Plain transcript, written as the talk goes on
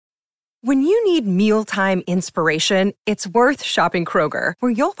When you need mealtime inspiration, it's worth shopping Kroger,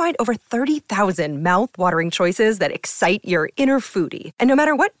 where you'll find over 30,000 mouth-watering choices that excite your inner foodie. And no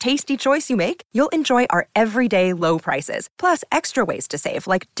matter what tasty choice you make, you'll enjoy our everyday low prices, plus extra ways to save,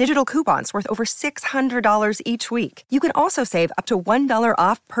 like digital coupons worth over $600 each week. You can also save up to $1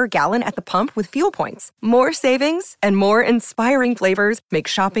 off per gallon at the pump with fuel points. More savings and more inspiring flavors make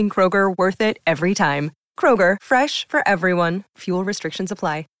shopping Kroger worth it every time. Kroger, fresh for everyone. Fuel restrictions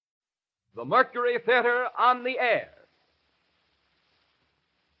apply. The Mercury Theater on the air.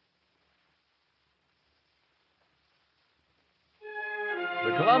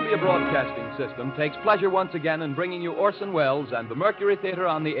 The Columbia Broadcasting System takes pleasure once again in bringing you Orson Welles and the Mercury Theater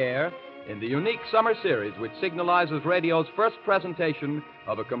on the air in the unique summer series which signalizes radio's first presentation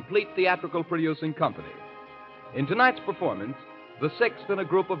of a complete theatrical producing company. In tonight's performance, the sixth in a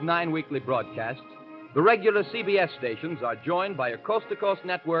group of 9 weekly broadcasts, the regular CBS stations are joined by a coast-to-coast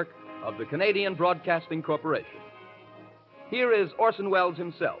network of the Canadian Broadcasting Corporation. Here is Orson Welles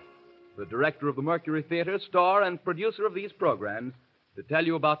himself, the director of the Mercury Theater, star and producer of these programs, to tell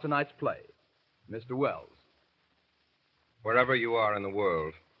you about tonight's play. Mr. Welles. Wherever you are in the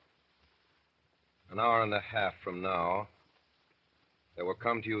world, an hour and a half from now, there will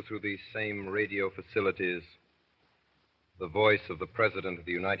come to you through these same radio facilities the voice of the President of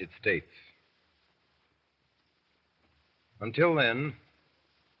the United States. Until then,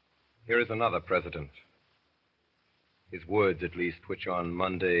 here is another president. His words, at least, which on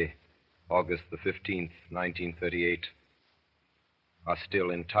Monday, August the 15th, 1938, are still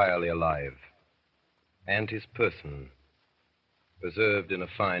entirely alive, and his person preserved in a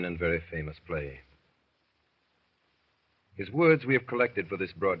fine and very famous play. His words we have collected for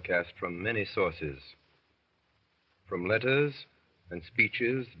this broadcast from many sources, from letters and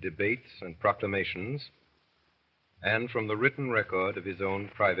speeches, debates and proclamations, and from the written record of his own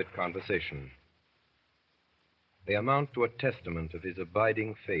private conversation. They amount to a testament of his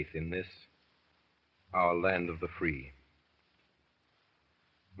abiding faith in this, our land of the free.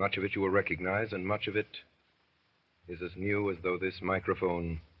 Much of it you will recognize, and much of it is as new as though this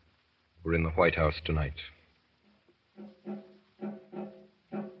microphone were in the White House tonight.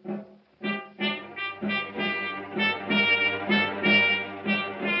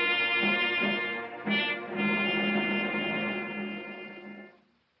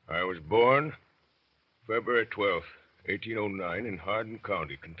 I was born February 12th, 1809, in Hardin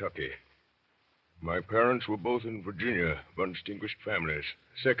County, Kentucky. My parents were both in Virginia, von distinguished families,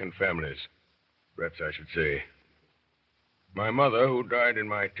 second families, perhaps I should say. My mother, who died in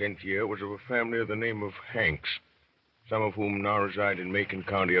my 10th year, was of a family of the name of Hanks, some of whom now reside in Macon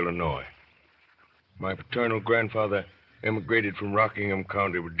County, Illinois. My paternal grandfather emigrated from Rockingham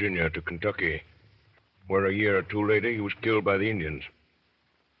County, Virginia, to Kentucky, where a year or two later he was killed by the Indians.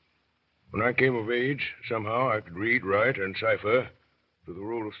 When I came of age, somehow I could read, write, and cipher to the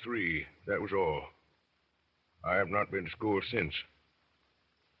rule of 3. That was all. I have not been to school since.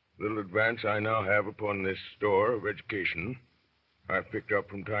 Little advance I now have upon this store of education I've picked up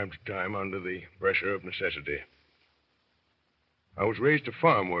from time to time under the pressure of necessity. I was raised to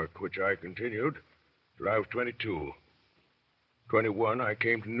farm work, which I continued till I was 22. 21, I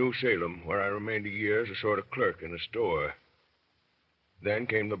came to New Salem, where I remained a year as a sort of clerk in a store. Then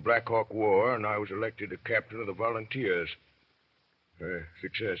came the Black Hawk War, and I was elected a captain of the volunteers. A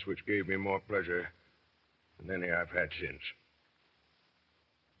success which gave me more pleasure than any I've had since.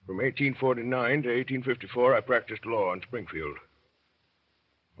 From 1849 to 1854, I practiced law in Springfield.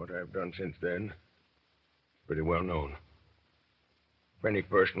 What I've done since then is pretty well known. If any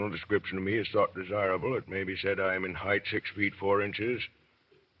personal description of me is thought desirable, it may be said I am in height 6 feet 4 inches,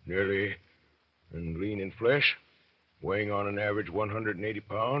 nearly and lean in flesh, weighing on an average 180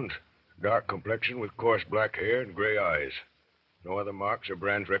 pounds, dark complexion with coarse black hair and gray eyes. No other marks or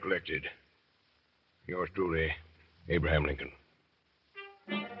brands recollected. Yours truly, Abraham Lincoln.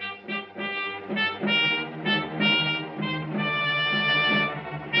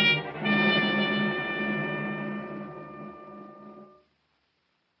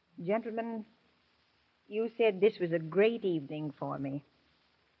 Gentlemen, you said this was a great evening for me.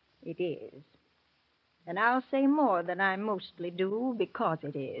 It is. And I'll say more than I mostly do because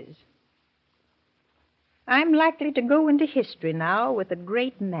it is. I'm likely to go into history now with a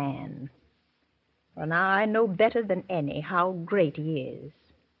great man. For now I know better than any how great he is.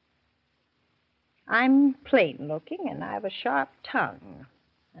 I'm plain-looking, and I've a sharp tongue,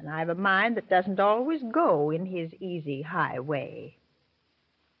 and I've a mind that doesn't always go in his easy highway.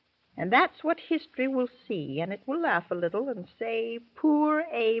 And that's what history will see, and it will laugh a little and say, "Poor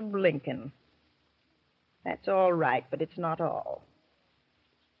Abe Lincoln." That's all right, but it's not all.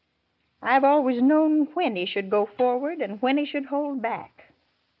 I've always known when he should go forward and when he should hold back.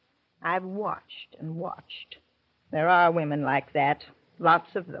 I've watched and watched. There are women like that,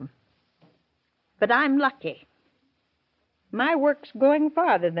 lots of them. But I'm lucky. My work's going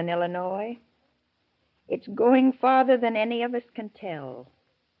farther than Illinois. It's going farther than any of us can tell.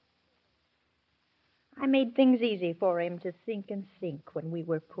 I made things easy for him to think and think when we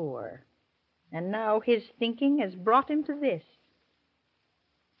were poor. And now his thinking has brought him to this.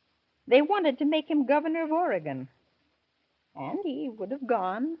 They wanted to make him governor of Oregon. And he would have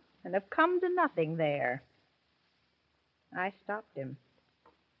gone and have come to nothing there. I stopped him.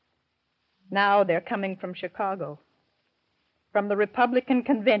 Now they're coming from Chicago, from the Republican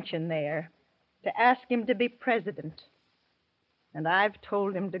convention there, to ask him to be president. And I've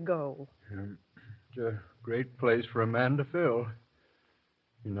told him to go. It's a great place for a man to fill.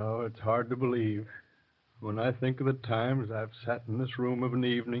 You know, it's hard to believe. When I think of the times I've sat in this room of an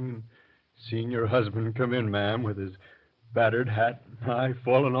evening and seen your husband come in, ma'am, with his battered hat and tie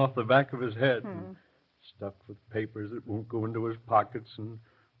falling off the back of his head, and stuffed with papers that won't go into his pockets, and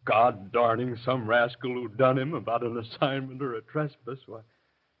God darning some rascal who done him about an assignment or a trespass, why,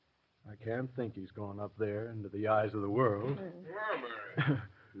 I can't think he's gone up there into the eyes of the world. Well, Mary.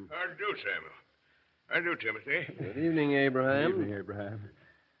 How do you do, Samuel? How do you do, Timothy? Good evening, Abraham. Good evening, Abraham.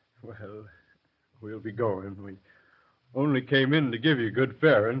 Well, we'll be going. We only came in to give you good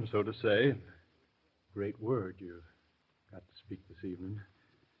faring, so to say. Great word you got to speak this evening.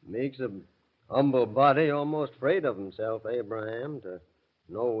 Makes a humble body almost afraid of himself, Abraham. To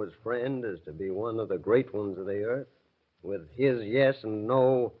know his friend is to be one of the great ones of the earth, with his yes and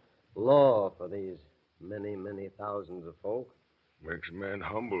no law for these many, many thousands of folk. Makes a man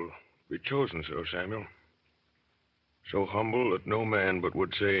humble. Be chosen so, Samuel. So humble that no man but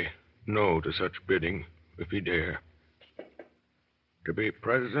would say no to such bidding if he dare. To be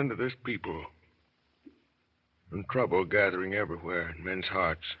president of this people, and trouble gathering everywhere in men's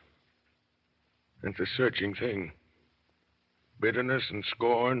hearts. It's a searching thing. Bitterness and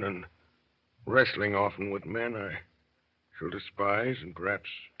scorn and wrestling often with men I shall despise, and perhaps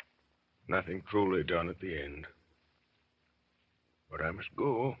nothing truly done at the end. But I must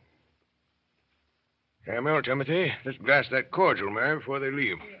go. Samuel, Timothy, just glass that cordial, Mary, before they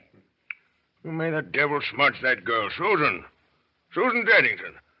leave. May the devil smudge that girl. Susan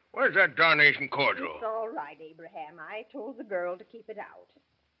Deddington. Where's that darnation cordial? It's all right, Abraham. I told the girl to keep it out.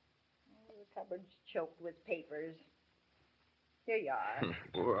 Oh, the cupboard's choked with papers. Here you are.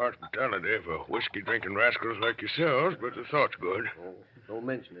 Poor hospitality for whiskey-drinking rascals like yourselves, but the thought's good. Oh, don't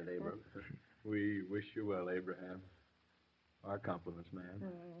mention it, Abraham. We wish you well, Abraham. Our compliments, ma'am.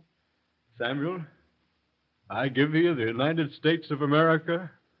 Samuel, I give you the United States of America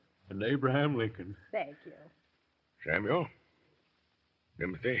and Abraham Lincoln. Thank you. Samuel,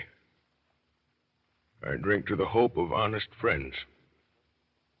 Timothy, I drink to the hope of honest friends.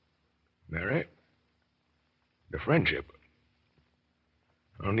 Mary, the friendship.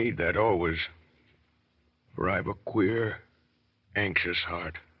 I'll need that always, for I've a queer, anxious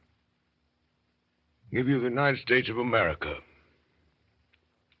heart. Give you the United States of America.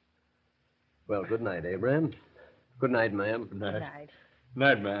 Well, good night, Abraham. Good night, ma'am. Good night. Good night.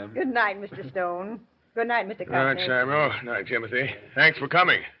 Night, ma'am. Good night, Mr. Stone. Good night, Mr. Good night, Courtney. Samuel. Night, Timothy. Thanks for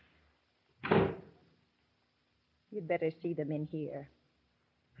coming. You'd better see them in here.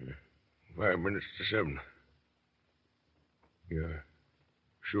 5 minutes to 7. You're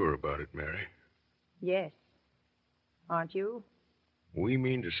sure about it, Mary? Yes. Aren't you? We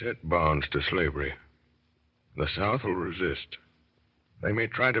mean to set bonds to slavery. The South will resist. They may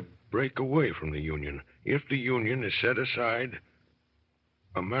try to break away from the Union. If the Union is set aside,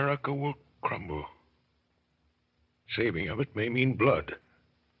 America will crumble. Saving of it may mean blood.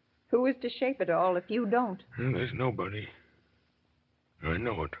 Who is to shape it all if you don't? There's nobody. I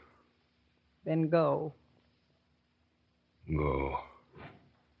know it. Then go. Go.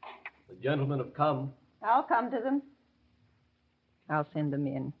 The gentlemen have come. I'll come to them. I'll send them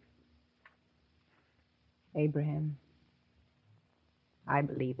in. Abraham, I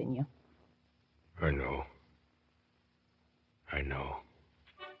believe in you. I know. I know.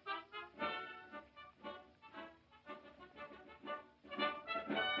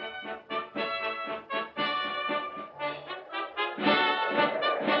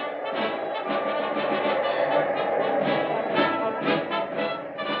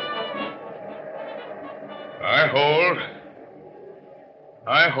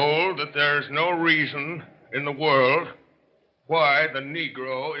 I hold that there is no reason in the world why the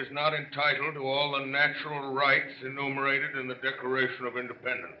Negro is not entitled to all the natural rights enumerated in the Declaration of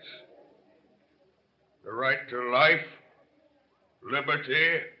Independence. The right to life,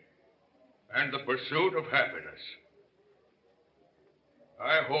 liberty, and the pursuit of happiness.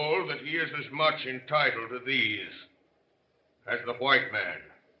 I hold that he is as much entitled to these as the white man,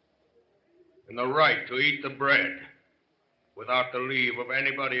 in the right to eat the bread without the leave of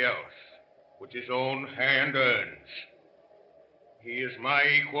anybody else, which his own hand earns. He is my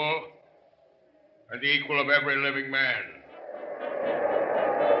equal and the equal of every living man.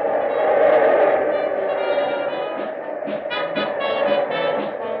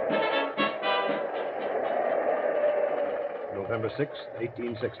 November 6,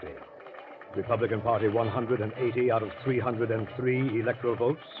 1860. Republican Party 180 out of 303 electoral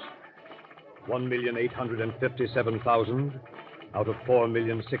votes. 1,857,000 out of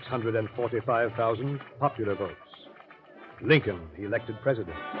 4,645,000 popular votes. Lincoln elected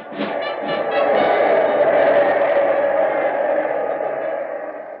president.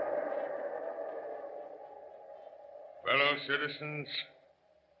 Fellow citizens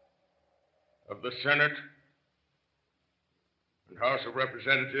of the Senate and House of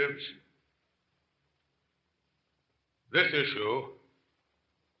Representatives, this issue,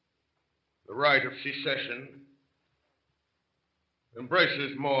 the right of secession,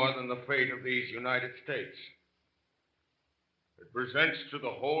 embraces more than the fate of these United States. It presents to the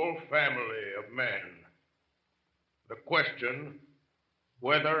whole family of men the question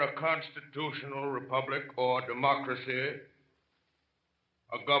whether a constitutional republic or democracy,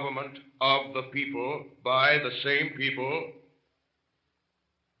 a government of the people, by the same people,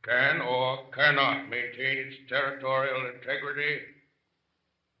 can or cannot maintain its territorial integrity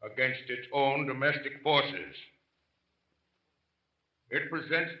against its own domestic forces. It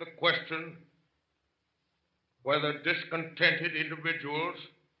presents the question whether discontented individuals,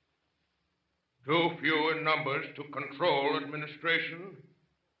 too few in numbers to control administration,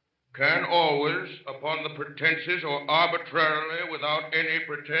 can always, upon the pretenses or arbitrarily without any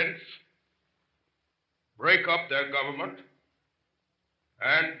pretense, break up their government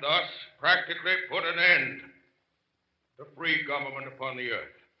and thus practically put an end to free government upon the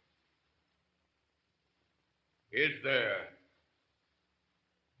earth. Is there,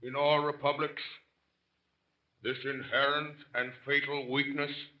 in all republics, this inherent and fatal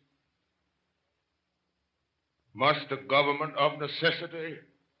weakness? Must a government of necessity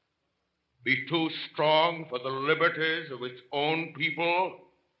be too strong for the liberties of its own people,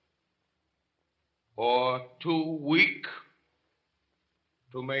 or too weak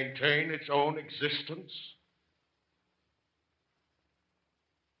to maintain its own existence?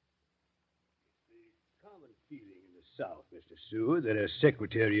 Common feeling in the South, Mr. Seward, that as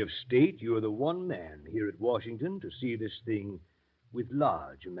Secretary of State, you are the one man here at Washington to see this thing with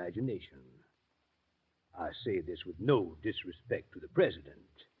large imagination. I say this with no disrespect to the President.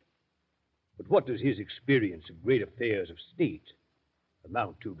 But what does his experience of great affairs of state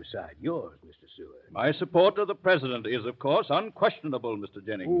amount to beside yours, Mr. Seward? My support of the President is, of course, unquestionable, Mr.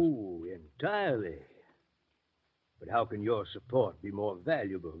 Jennings. Oh, entirely. But how can your support be more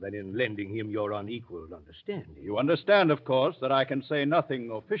valuable than in lending him your unequaled understanding? You understand, of course, that I can say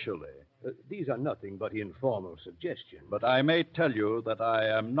nothing officially. These are nothing but informal suggestions. But I may tell you that I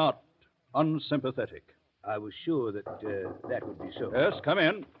am not unsympathetic. I was sure that that would be so. Yes, come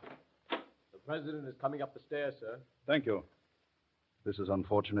in. The President is coming up the stairs, sir. Thank you. This is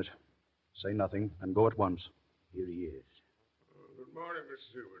unfortunate. Say nothing and go at once. Here he is. Good morning,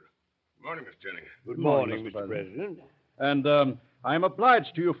 Mr. Seward. Good morning, Miss Jennings. Good morning, Mr. President. And I'm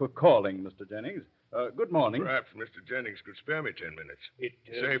obliged to you for calling, Mr. Jennings. Good morning. Perhaps Mr. Jennings could spare me 10 minutes.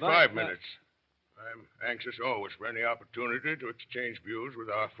 Say 5 minutes. I'm anxious always for any opportunity to exchange views with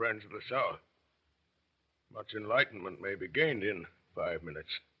our friends of the South. Much enlightenment may be gained in 5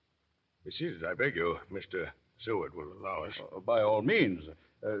 minutes. Be seated, I beg you. Mr. Seward will allow us. By all means.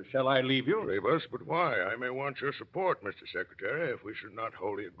 Shall I leave you? Leave us, but why? I may want your support, Mr. Secretary, if we should not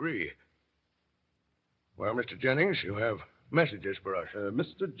wholly agree. Well, Mr. Jennings, you have messages for us.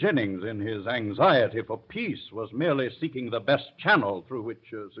 Mr. Jennings, in his anxiety for peace, was merely seeking the best channel through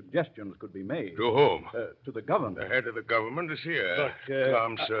which suggestions could be made. To whom? To the governor. The head of the government is here. But,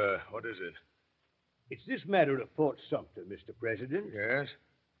 Come, sir. What is it? It's this matter of Fort Sumter, Mr. President. Yes?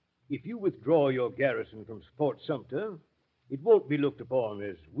 If you withdraw your garrison from Fort Sumter, it won't be looked upon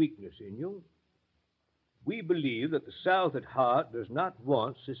as weakness in you. We believe that the South at heart does not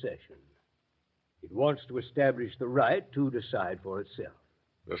want secession. It wants to establish the right to decide for itself.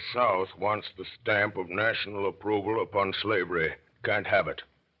 The South wants the stamp of national approval upon slavery. Can't have it.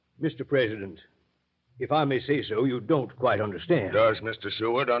 Mr. President, if I may say so, you don't quite understand. Does Mr.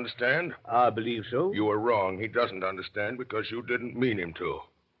 Seward understand? I believe so. You were wrong. He doesn't understand because you didn't mean him to.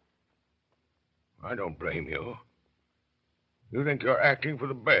 I don't blame you. You think you're acting for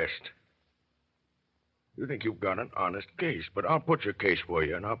the best. You think you've got an honest case, but I'll put your case for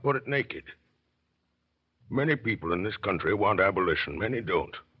you, and I'll put it naked. Many people in this country want abolition. Many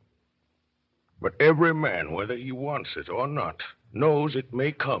don't. But every man, whether he wants it or not, knows it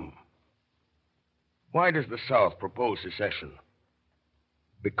may come. Why does the South propose secession?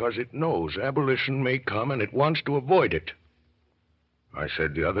 Because it knows abolition may come, and it wants to avoid it. I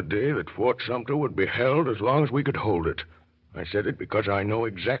said the other day that Fort Sumter would be held as long as we could hold it. I said it because I know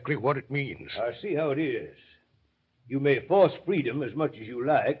exactly what it means. I see how it is. You may force freedom as much as you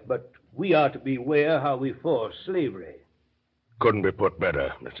like, but we are to beware how we force slavery. Couldn't be put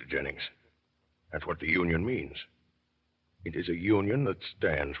better, Mr. Jennings. That's what the Union means. It is a union that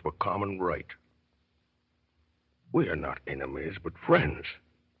stands for common right. We are not enemies, but friends.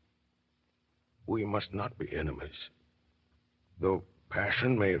 We must not be enemies. Though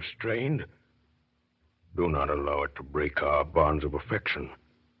passion may have strained, do not allow it to break our bonds of affection.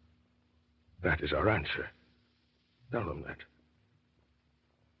 That is our answer. Tell them that.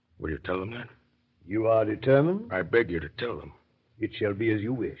 Will you tell them that? You are determined? I beg you to tell them. It shall be as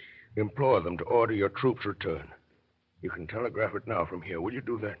you wish. Implore them to order your troops' return. You can telegraph it now from here. Will you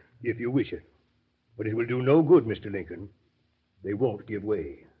do that? If you wish it. But it will do no good, Mr. Lincoln. They won't give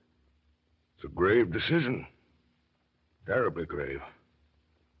way. It's a grave decision. Terribly grave.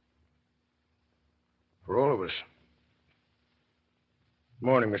 For all of us.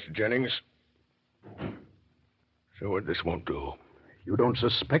 Morning, Mr. Jennings. Seward, this won't do. You don't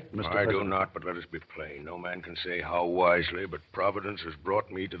suspect, Mr. I President? do not, but let us be plain. No man can say how wisely, but Providence has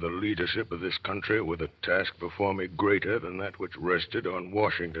brought me to the leadership of this country with a task before me greater than that which rested on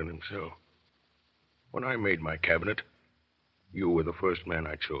Washington himself. When I made my cabinet, you were the first man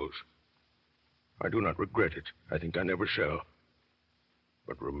I chose. I do not regret it. I think I never shall.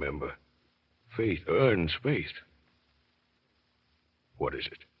 But remember, faith earns faith. What is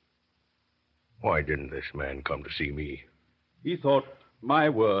it? Why didn't this man come to see me? He thought my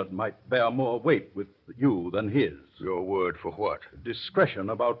word might bear more weight with you than his. Your word for what? Discretion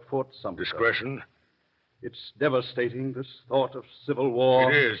about Fort Sumter. Discretion? It's devastating, this thought of civil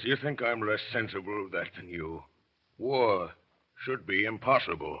war. It is. You think I'm less sensible of that than you. War should be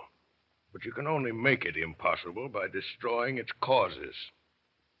impossible. But you can only make it impossible by destroying its causes.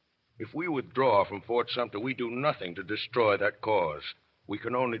 If we withdraw from Fort Sumter, we do nothing to destroy that cause. We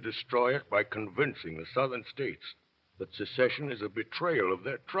can only destroy it by convincing the southern states that secession is a betrayal of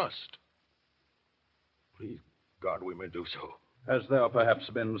their trust. Please, God, we may do so. Has there perhaps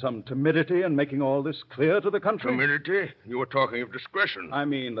been some timidity in making all this clear to the country? Timidity? You were talking of discretion. I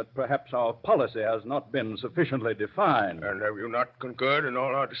mean that perhaps our policy has not been sufficiently defined. And have you not concurred in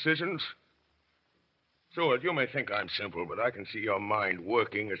all our decisions? Seward, you may think I'm simple, but I can see your mind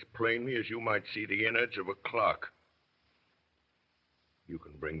working as plainly as you might see the innards of a clock. You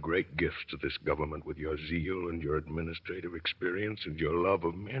can bring great gifts to this government with your zeal and your administrative experience and your love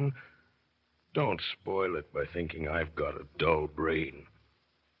of men. Don't spoil it by thinking I've got a dull brain.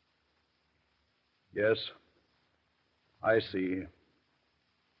 Yes, I see.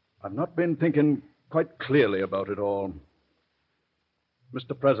 I've not been thinking quite clearly about it all.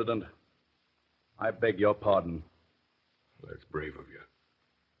 Mr. President, I beg your pardon. That's brave of you.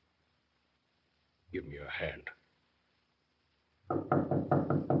 Give me your hand.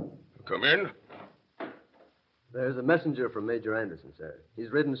 Come in. There's a messenger from Major Anderson, sir. He's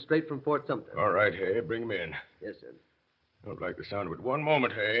ridden straight from Fort Sumter. All right, Hay. Bring him in. Yes, sir. Don't like the sound of it. One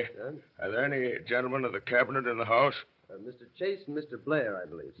moment, Hay. Sir? Are there any gentlemen of the cabinet in the house? Mr. Chase and Mr. Blair, I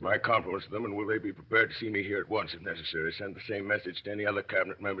believe, sir. My compliments to them, and will they be prepared to see me here at once if necessary? Send the same message to any other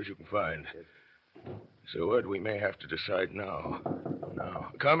cabinet members you can find. Yes. Seward, we may have to decide now.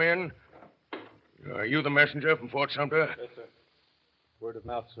 Now, come in. Are you the messenger from Fort Sumter? Yes, sir. Word of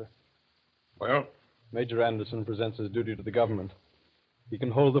mouth, sir. Well? Major Anderson presents his duty to the government. He can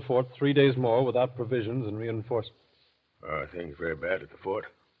hold the fort 3 days more without provisions and reinforcements. Things very bad at the fort.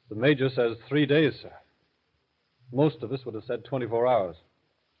 The major says 3 days, sir. Most of us would have said 24 hours.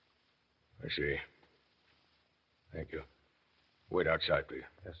 I see. Thank you. Wait outside, please.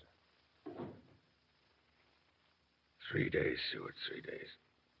 Yes, sir. 3 days, Seward, 3 days.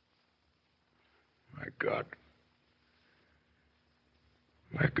 My God.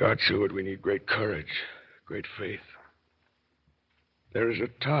 My God, Seward, we need great courage, great faith. There is a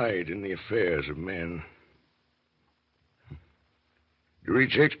tide in the affairs of men. You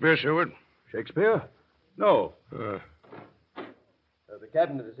read Shakespeare, Seward? Shakespeare? No. The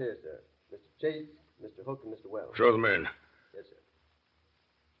cabinet is here, sir. Mr. Chase, Mr. Hook, and Mr. Wells. Show them in. Yes,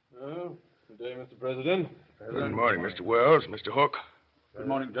 sir. Oh, good day, Mr. President. Good morning, Mr. Wells, Mr. Hook. Good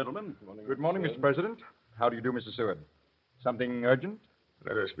morning, gentlemen. Good morning, Mr. President. How do you do, Mr. Seward? Something urgent?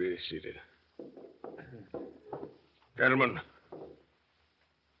 Let us be seated. Gentlemen,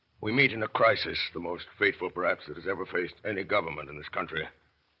 we meet in a crisis, the most fateful, perhaps, that has ever faced any government in this country.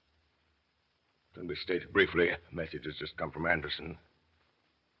 Can be stated briefly. A message has just come from Anderson.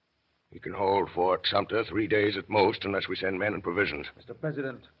 He can hold Fort Sumter 3 days at most unless we send men and provisions. Mr.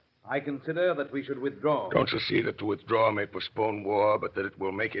 President, I consider that we should withdraw. Don't you see that to withdraw may postpone war, but that it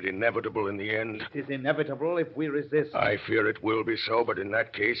will make it inevitable in the end? It is inevitable if we resist. I fear it will be so, but in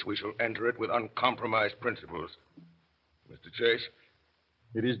that case, we shall enter it with uncompromised principles. Mr. Chase?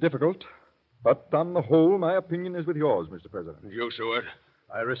 It is difficult, but on the whole, my opinion is with yours, Mr. President. And you, Seward?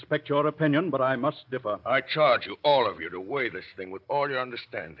 I respect your opinion, but I must differ. I charge you, all of you, to weigh this thing with all your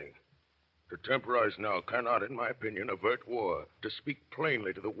understanding. To temporize now cannot, in my opinion, avert war. To speak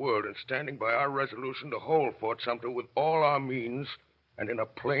plainly to the world in standing by our resolution to hold Fort Sumter with all our means, and in a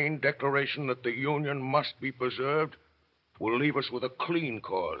plain declaration that the Union must be preserved, will leave us with a clean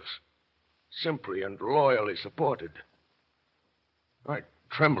cause, simply and loyally supported. I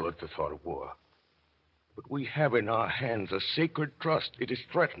tremble at the thought of war. But we have in our hands a sacred trust. It is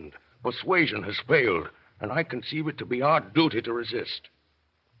threatened. Persuasion has failed, and I conceive it to be our duty to resist.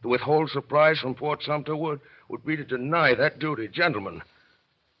 To withhold supplies from Fort Sumter would be to deny that duty. Gentlemen,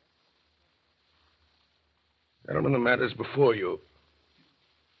 the matter is before you.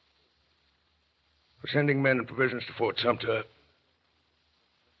 For sending men and provisions to Fort Sumter,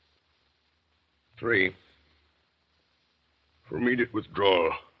 3. For immediate withdrawal,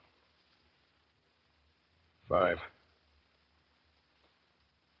 5.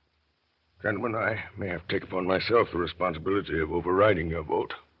 Gentlemen, I may have taken upon myself the responsibility of overriding your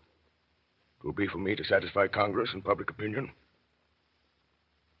vote. It will be for me to satisfy Congress and public opinion.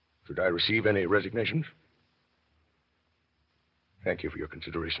 Should I receive any resignations? Thank you for your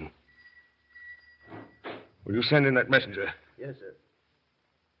consideration. Will you send in that messenger? Yes, sir.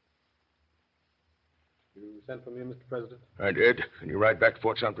 You sent for me, Mr. President? I did. Can you ride back to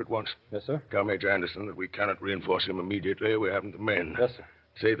Fort Sumter at once? Yes, sir. Tell Major Anderson that we cannot reinforce him immediately. We haven't the men. Yes, sir.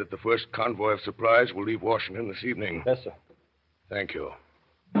 Say that the first convoy of supplies will leave Washington this evening. Yes, sir. Thank you.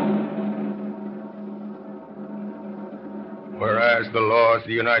 Whereas the laws of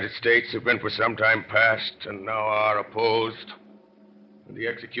the United States have been for some time past and now are opposed, and the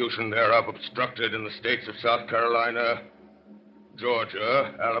execution thereof obstructed in the states of South Carolina,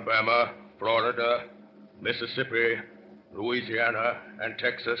 Georgia, Alabama, Florida, Mississippi, Louisiana, and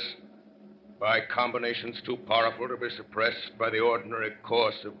Texas, by combinations too powerful to be suppressed by the ordinary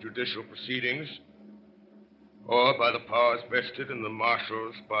course of judicial proceedings, or by the powers vested in the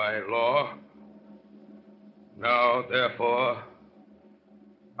marshals by law. Now, therefore,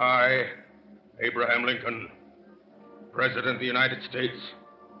 I, Abraham Lincoln, President of the United States,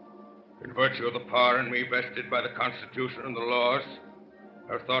 in virtue of the power in me vested by the Constitution and the laws,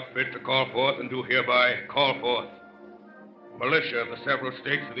 have thought fit to call forth and do hereby call forth militia of the several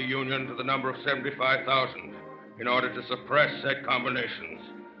states of the Union to the number of 75,000 in order to suppress said combinations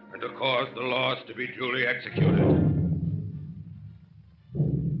and to cause the laws to be duly executed.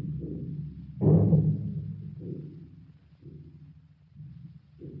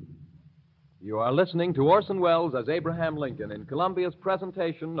 You are listening to Orson Welles as Abraham Lincoln in Columbia's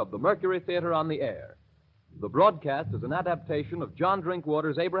presentation of the Mercury Theater on the Air. The broadcast is an adaptation of John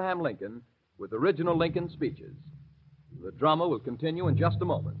Drinkwater's Abraham Lincoln with original Lincoln speeches. The drama will continue in just a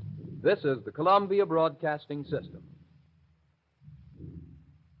moment. This is the Columbia Broadcasting System.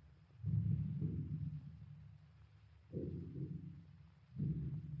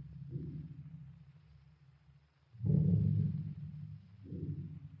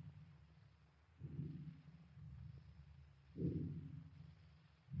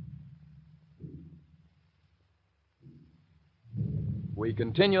 We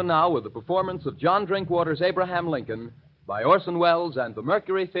continue now with the performance of John Drinkwater's Abraham Lincoln by Orson Welles and the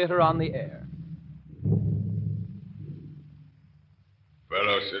Mercury Theater on the Air.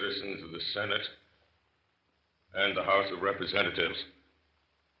 Fellow citizens of the Senate and the House of Representatives,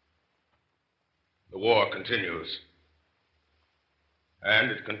 the war continues,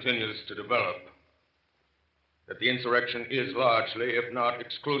 and it continues to develop. That the insurrection is largely, if not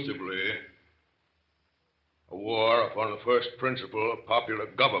exclusively, a war upon the first principle of popular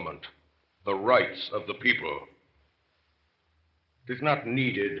government, the rights of the people. It is not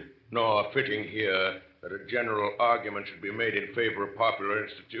needed nor fitting here that a general argument should be made in favor of popular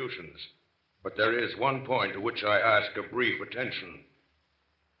institutions. But there is one point to which I ask a brief attention.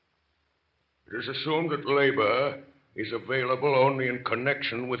 It is assumed that labor is available only in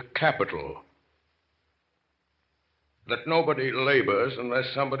connection with capital. That nobody labors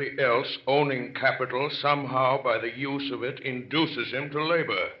unless somebody else owning capital somehow by the use of it induces him to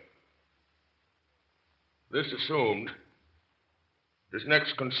labor. This assumed, it is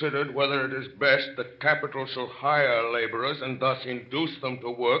next considered whether it is best that capital shall hire laborers and thus induce them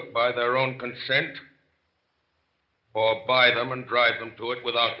to work by their own consent, or buy them and drive them to it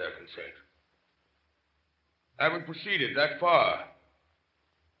without their consent. Having proceeded that far,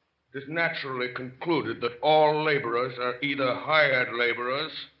 it is naturally concluded that all laborers are either hired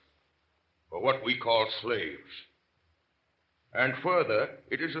laborers or what we call slaves. And further,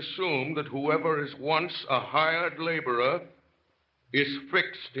 it is assumed that whoever is once a hired laborer is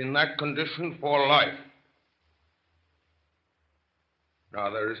fixed in that condition for life.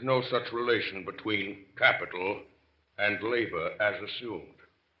 Now, there is no such relation between capital and labor as assumed.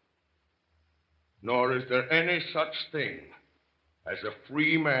 Nor is there any such thing as a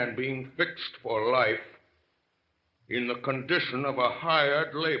free man being fixed for life in the condition of a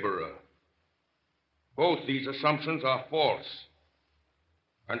hired laborer. Both these assumptions are false,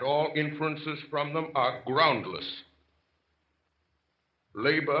 and all inferences from them are groundless.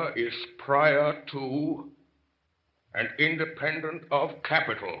 Labor is prior to and independent of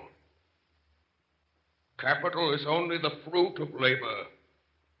capital. Capital is only the fruit of labor,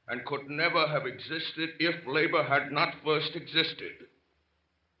 and could never have existed if labor had not first existed.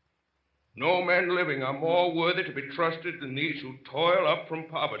 No men living are more worthy to be trusted than these who toil up from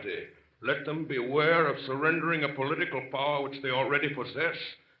poverty. Let them beware of surrendering a political power which they already possess,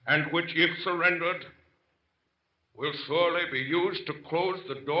 and which, if surrendered, will surely be used to close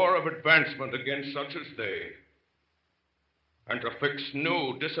the door of advancement against such as they, and to fix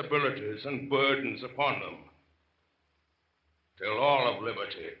new disabilities and burdens upon them, till all of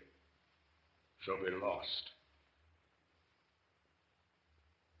liberty shall be lost.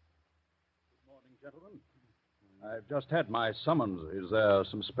 Good morning, gentlemen. I've just had my summons. Is there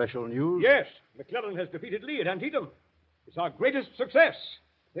some special news? Yes, McClellan has defeated Lee at Antietam. It's our greatest success.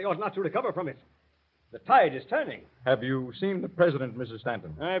 They ought not to recover from it. The tide is turning. Have you seen the president, Mrs.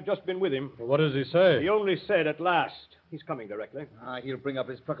 Stanton? I've just been with him. Well, what does he say? He only said at last. He's coming directly. He'll bring up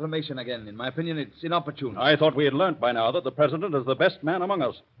his proclamation again. In my opinion, it's inopportune. I thought we had learned by now that the president is the best man among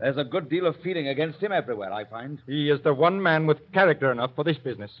us. There's a good deal of feeling against him everywhere, I find. He is the one man with character enough for this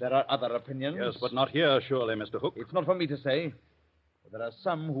business. There are other opinions. Yes, but not here, surely, Mr. Hook. It's not for me to say. But there are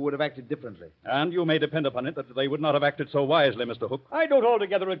some who would have acted differently. And you may depend upon it that they would not have acted so wisely, Mr. Hook. I don't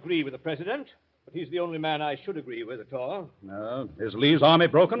altogether agree with the president, but he's the only man I should agree with at all. No. Is Lee's army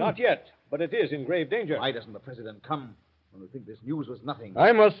broken? Not yet, but it is in grave danger. Why doesn't the president come when we think this news was nothing?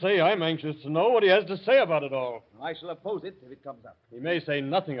 I must say I'm anxious to know what he has to say about it all. I shall oppose it if it comes up. He may say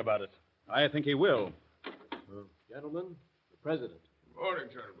nothing about it. I think he will. Gentlemen, the president. Good morning,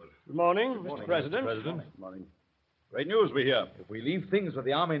 gentlemen. Good morning, Mr. President. Good morning. Great news we hear. If we leave things with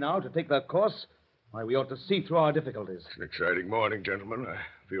the army now to take their course, why, we ought to see through our difficulties. It's an exciting morning, gentlemen. I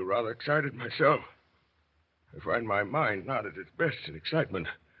feel rather excited myself. I find my mind not at its best in excitement.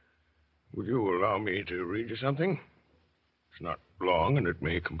 Would you allow me to read you something? It's not long, and it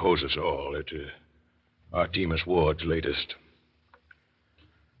may compose us all. It's Artemus Ward's latest.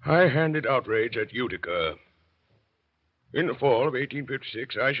 High-handed outrage at Utica. In the fall of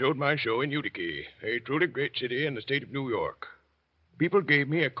 1856, I showed my show in Utica, a truly great city in the state of New York. People gave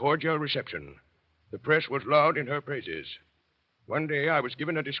me a cordial reception. The press was loud in her praises. One day I was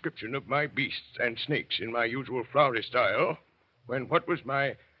given a description of my beasts and snakes in my usual flowery style, when what was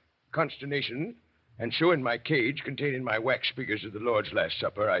my consternation, and so in my cage containing my wax figures of the Lord's Last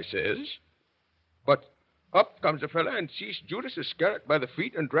Supper, I says, but up comes a fella and seized Judas Iscariot by the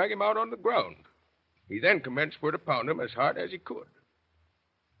feet and dragged him out on the ground. He then commenced for to pound him as hard as he could.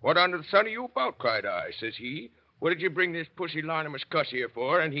 What under the sun are you about? Cried I. Says he, what did you bring this pusillanimous cuss here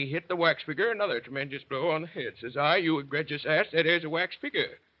for? And he hit the wax figure another tremendous blow on the head. Says I, you egregious ass, that is a wax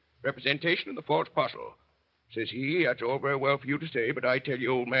figure. Representation of the false apostle. Says he, that's all very well for you to say, but I tell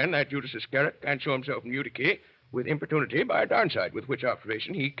you, old man, that Judas Iscariot can't show himself in Utica with importunity by a downside, with which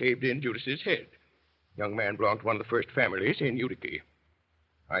observation he caved in Judas's head. Young man belonged to one of the first families in Utica.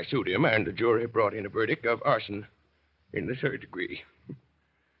 I sued him, and the jury brought in a verdict of arson in the third degree.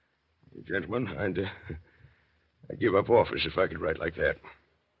 Gentlemen, I'd give up office if I could write like that.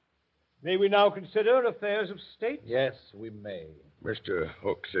 May we now consider affairs of state? Yes, we may. Mr.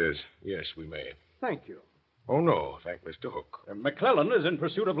 Hook says, yes, we may. Thank you. Oh, no, thank Mr. Hook. McClellan is in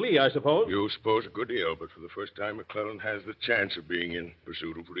pursuit of Lee, I suppose. You suppose a good deal, but for the first time, McClellan has the chance of being in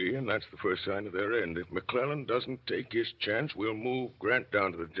pursuit of Lee, and that's the first sign of their end. If McClellan doesn't take his chance, we'll move Grant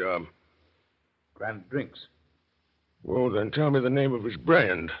down to the job. Grant drinks. Well, then tell me the name of his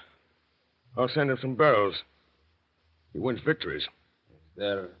brand. I'll send him some barrels. He wins victories. Is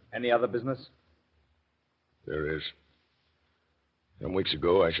there any other business? There is. Some weeks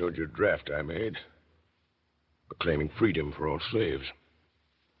ago, I showed you a draft I made. proclaiming freedom for all slaves.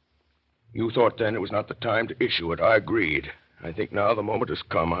 You thought then it was not the time to issue it. I agreed. I think now the moment has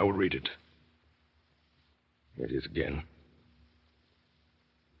come. I will read it. Here it is again.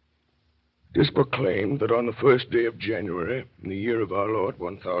 It is proclaimed that on the first day of January, in the year of our Lord,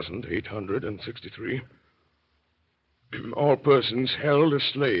 1863, all persons held as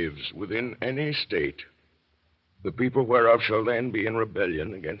slaves within any state, the people whereof shall then be in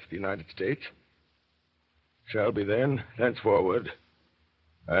rebellion against the United States, shall be then, thenceforward,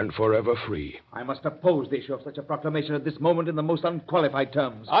 and forever free. I must oppose the issue of such a proclamation at this moment in the most unqualified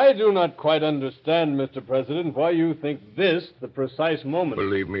terms. I do not quite understand, Mr. President, why you think this the precise moment.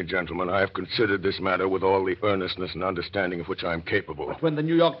 Believe me, gentlemen, I have considered this matter with all the earnestness and understanding of which I am capable. But when the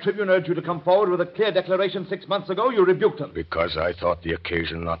New York Tribune urged you to come forward with a clear declaration 6 months ago, you rebuked them. Because I thought the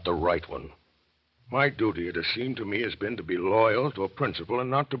occasion not the right one. My duty, it has seemed to me, has been to be loyal to a principle and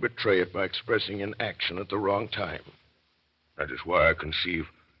not to betray it by expressing inaction at the wrong time. That is why I conceive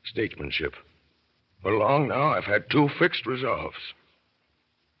statesmanship. For long now, I've had two fixed resolves: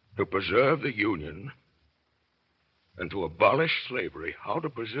 to preserve the Union and to abolish slavery. How to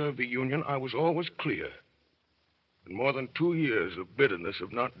preserve the Union, I was always clear. And more than 2 years of bitterness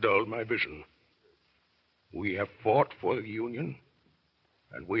have not dulled my vision. We have fought for the Union,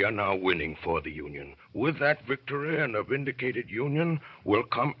 and we are now winning for the Union. With that victory and a vindicated Union will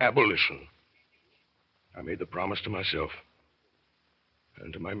come abolition. I made the promise to myself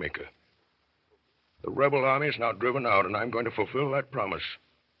and to my Maker. The rebel army is now driven out, and I'm going to fulfill that promise.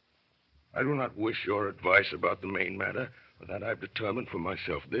 I do not wish your advice about the main matter, for that I've determined for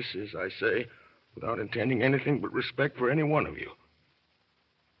myself. This is, I say, without intending anything but respect for any one of you.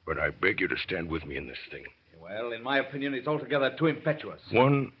 But I beg you to stand with me in this thing. Well, in my opinion, it's altogether too impetuous.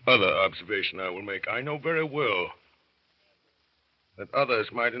 One other observation I will make. I know very well that others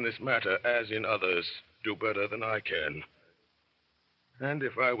might in this matter, as in others, do better than I can. And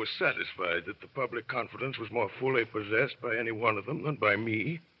if I was satisfied that the public confidence was more fully possessed by any one of them than by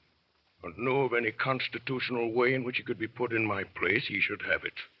me, and knew of any constitutional way in which he could be put in my place, he should have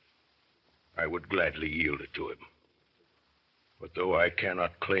it. I would gladly yield it to him. But though I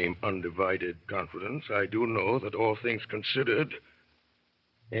cannot claim undivided confidence, I do know that all things considered,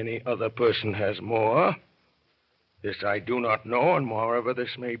 any other person has more. This I do not know, and moreover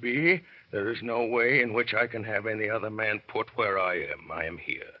this may be, there is no way in which I can have any other man put where I am. I am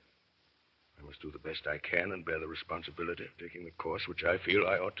here. I must do the best I can and bear the responsibility of taking the course which I feel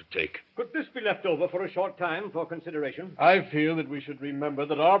I ought to take. Could this be left over for a short time for consideration? I feel that we should remember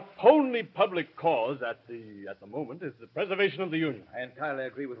that our only public cause at the moment is the preservation of the Union. I entirely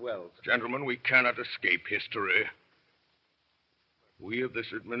agree with Wells. Gentlemen, we cannot escape history. We of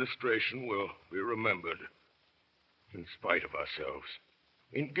this administration will be remembered in spite of ourselves.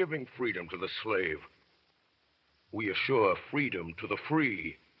 In giving freedom to the slave, we assure freedom to the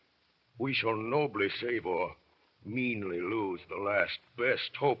free. We shall nobly save or meanly lose the last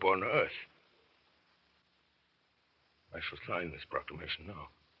best hope on earth. I shall sign this proclamation now.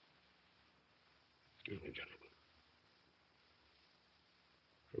 Excuse me, gentlemen.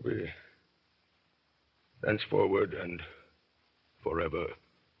 Shall be thenceforward and forever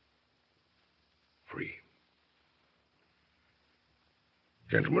free.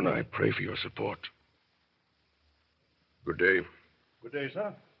 Gentlemen, I pray for your support. Good day. Good day,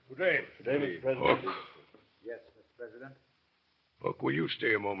 sir. Good day. Good day, Mr. President. Hook. Yes, Mr. President. Hook, will you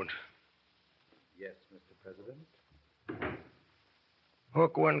stay a moment? Yes, Mr. President.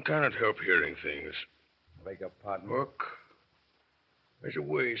 Hook, one cannot help hearing things. I beg your pardon? Hook, there's a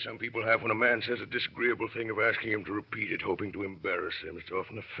way some people have when a man says a disagreeable thing of asking him to repeat it, hoping to embarrass him. It's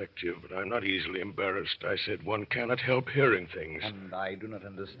often effective, but I'm not easily embarrassed. I said one cannot help hearing things. And I do not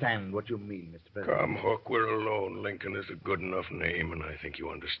understand what you mean, Mr. President. Come, Hook, we're alone. Lincoln is a good enough name, and I think you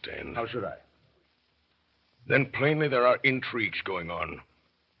understand. How should I? Then plainly there are intrigues going on.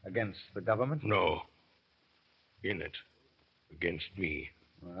 Against the government? No. In it. Against me.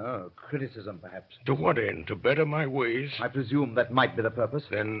 Oh, criticism, perhaps. To what end? To better my ways? I presume that might be the purpose.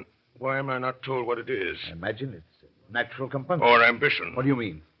 Then why am I not told what it is? I imagine it's natural compunction. Or ambition. What do you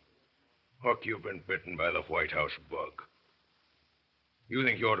mean? Hook, you've been bitten by the White House bug. You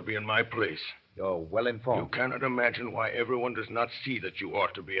think you ought to be in my place. You're well informed. You cannot imagine why everyone does not see that you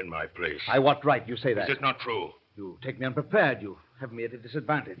ought to be in my place. By what right you say that? Is it not true? You take me unprepared. You have me at a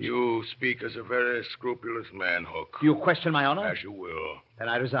disadvantage. You speak as a very scrupulous man, Hook. Do you question my honor? As you will. Then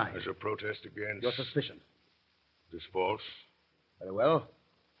I resign. As a protest against... Your suspicion. It is false. Very well.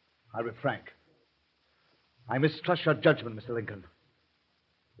 I'll be frank. I mistrust your judgment, Mr. Lincoln.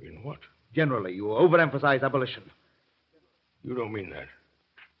 In what? Generally, you overemphasize abolition. You don't mean that.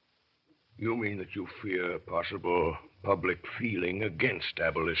 You mean that you fear possible public feeling against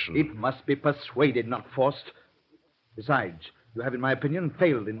abolition? It must be persuaded, not forced. Besides, you have, in my opinion,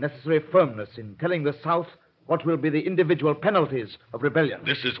 failed in necessary firmness in telling the South what will be the individual penalties of rebellion.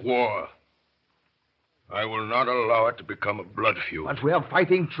 This is war. I will not allow it to become a blood feud. But we are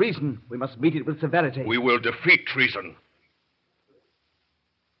fighting treason. We must meet it with severity. We will defeat treason.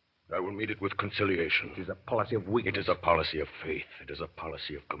 I will meet it with conciliation. It is a policy of weakness. It is a policy of faith. It is a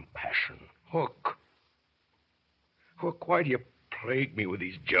policy of compassion. Hook, why do you plague me with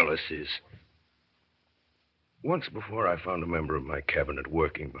these jealousies? Once before, I found a member of my cabinet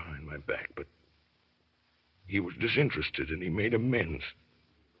working behind my back, but he was disinterested and he made amends.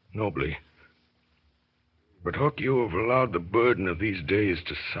 Nobly. But, Hook, you have allowed the burden of these days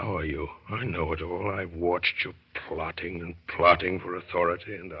to sour you. I know it all. I've watched you plotting and plotting for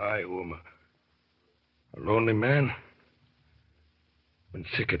authority, and I, who am a lonely man, been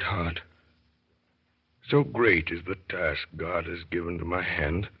sick at heart. So great is the task God has given to my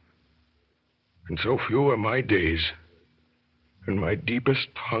hand, and so few are my days, and my deepest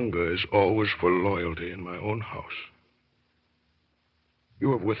hunger is always for loyalty in my own house.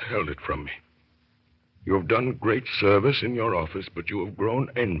 You have withheld it from me. You have done great service in your office, but you have grown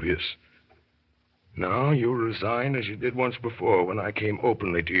envious. Now you resign as you did once before when I came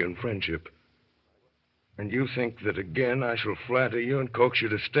openly to you in friendship. And you think that again I shall flatter you and coax you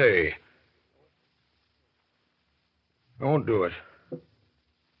to stay. I won't do it.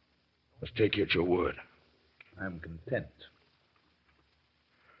 Let's take you at your word. I'm content.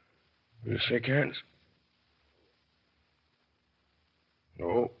 You shake hands?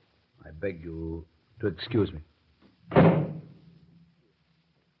 No. I beg you to excuse me.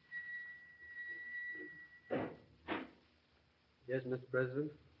 Yes, Mr.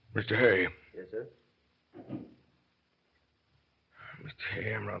 President? Mr. Hay. Yes, sir? Mr.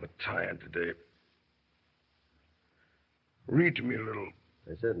 Hay, I'm rather tired today. Read to me a little.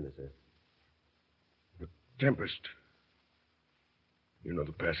 Certainly, sir. The Tempest. You know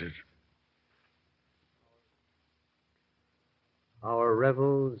the passage. Our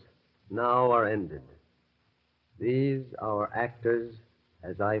revels now are ended. These, our actors,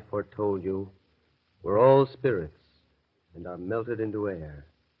 as I foretold you, were all spirits and are melted into air,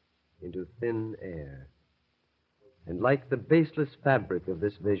 into thin air. And like the baseless fabric of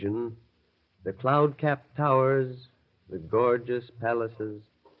this vision, the cloud-capped towers, the gorgeous palaces,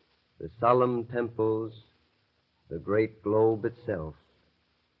 the solemn temples, the great globe itself,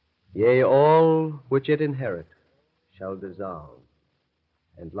 yea, all which it inherit, shall dissolve,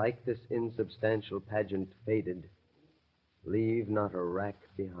 and like this insubstantial pageant faded, leave not a rack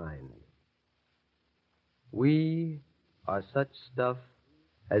behind. We are such stuff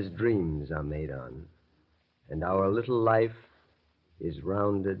as dreams are made on, and our little life is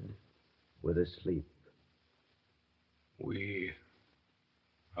rounded with a sleep. We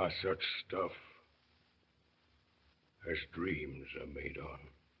are such stuff as dreams are made on,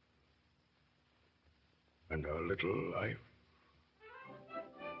 and our little life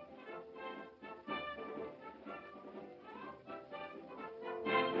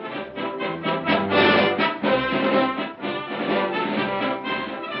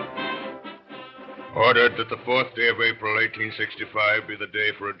ordered that the 4th day of April, 1865, be the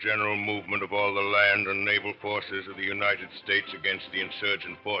day for a general movement of all the land and naval forces of the United States against the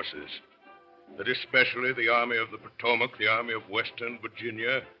insurgent forces. That especially the Army of the Potomac, the Army of Western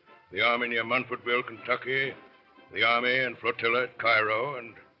Virginia, the Army near Munfordville, Kentucky, the Army and flotilla at Cairo,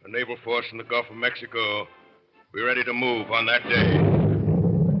 and a naval force in the Gulf of Mexico be ready to move on that day.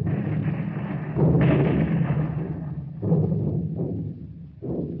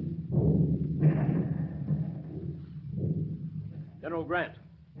 General Grant.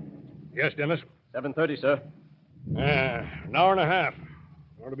 Yes, Dennis? 7:30, sir. An hour and a half.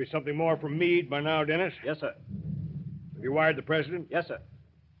 Ought to be something more from Meade by now, Dennis. Yes, sir. Have you wired the president? Yes, sir.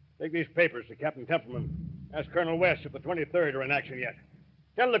 Take these papers to Captain Templeman. Ask Colonel West if the 23rd are in action yet.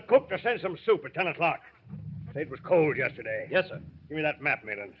 Tell the cook to send some soup at 10 o'clock. Say it was cold yesterday. Yes, sir. Give me that map,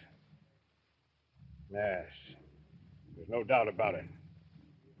 Malins. Yes. There's no doubt about it.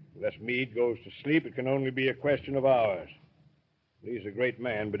 Unless Meade goes to sleep, it can only be a question of hours. Lee's a great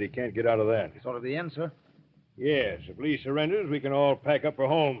man, but he can't get out of that. It's order the end, sir. Yes, if Lee surrenders, we can all pack up for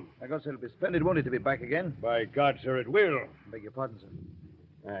home. I guess it'll be splendid, won't it, to be back again? By God, sir, it will. Beg your pardon,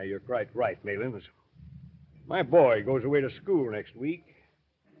 sir. You're quite right, Malins. My boy goes away to school next week.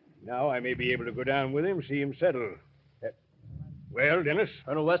 Now I may be able to go down with him, see him settle. Well, Dennis?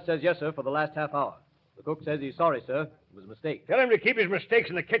 Colonel West says yes, sir, for the last half hour. The cook says he's sorry, sir. It was a mistake. Tell him to keep his mistakes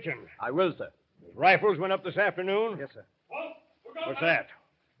in the kitchen. I will, sir. His rifles went up this afternoon? Yes, sir. What's that?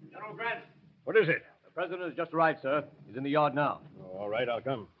 General Grant. What is it? The president has just arrived, sir. He's in the yard now. Oh, all right, I'll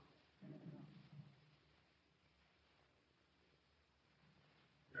come.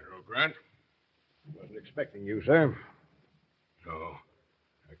 General Grant? Wasn't expecting you, sir. No,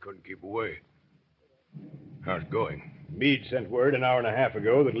 I couldn't keep away. How's it going? Meade sent word an hour and a half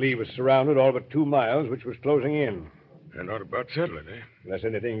ago that Lee was surrounded all but 2 miles, which was closing in. And not about settling, eh? Unless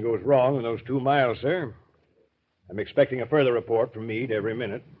anything goes wrong in those 2 miles, sir. I'm expecting a further report from Meade every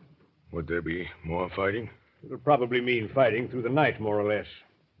minute. Would there be more fighting? It'll probably mean fighting through the night, more or less.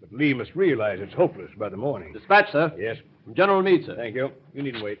 But Lee must realize it's hopeless by the morning. Dispatch, sir. Yes. From General Meade, sir. Thank you. You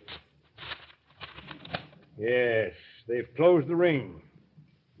needn't wait. Yes, they've closed the ring.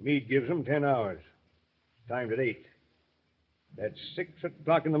 Meade gives them 10 hours. Timed at 8. That's 6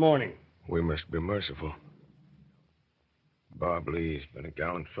 o'clock in the morning. We must be merciful. Bob Lee's been a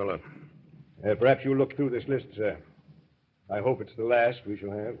gallant fellow. Perhaps you'll look through this list, sir. I hope it's the last we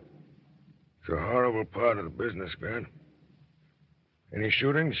shall have. It's a horrible part of the business, Grant. Any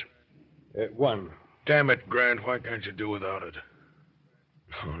shootings? 1. Damn it, Grant. Why can't you do without it?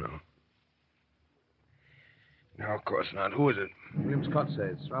 Oh, no. No, of course not. Who is it? William Scott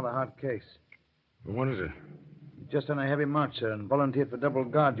says it's a rather hard case. What is it? He's just on a heavy march, sir, and volunteered for double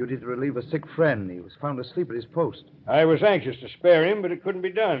guard duty to relieve a sick friend. He was found asleep at his post. I was anxious to spare him, but it couldn't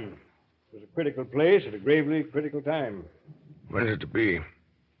be done. It was a critical place at a gravely critical time. When is it to be?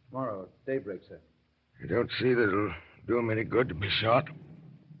 Tomorrow at daybreak, sir. You don't see that it'll do him any good to be shot?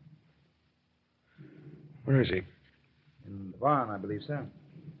 Where is he? In the barn, I believe, sir.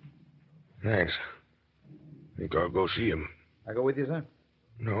 Thanks. Think I'll go see him. I go with you, sir?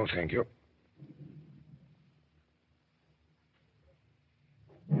 No, thank you.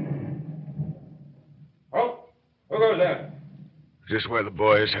 Oh, who goes there? Is this where the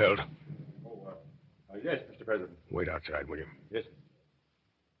boy is held? Yes, Mr. President. Wait outside, will you? Yes.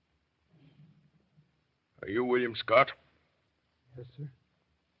 Are you William Scott? Yes, sir.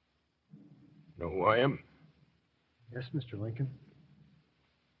 Know who I am? Yes, Mr. Lincoln.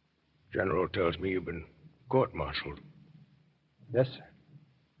 General tells me you've been court-martialed. Yes, sir.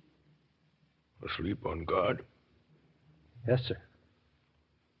 Asleep on guard? Yes, sir.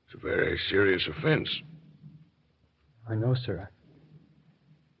 It's a very serious offense. I know, sir.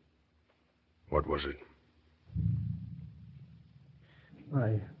 What was it?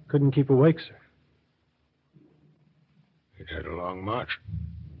 I couldn't keep awake, sir. It had a long march.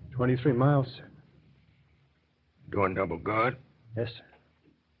 23 miles, sir. Doing double guard? Yes, sir.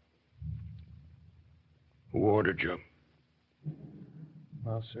 Who ordered you?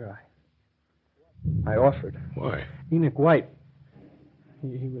 Well, sir, I offered. Why? Enoch White.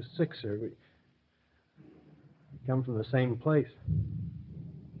 He was sick, sir. We come from the same place.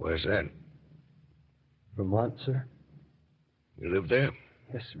 Where's that? Vermont, sir. You live there?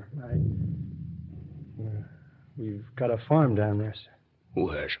 Yes, sir. We've got a farm down there, sir. Who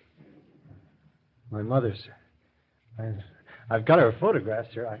has? My mother, sir. I've got her photograph,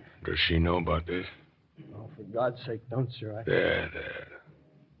 sir. Does she know about this? Oh, for God's sake, don't, sir. There.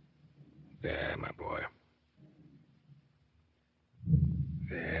 There, my boy.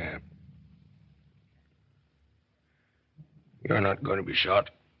 There. You're not going to be shot.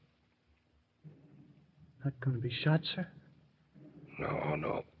 Not going to be shot, sir?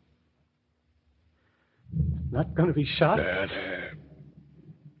 No. Not going to be shot? There.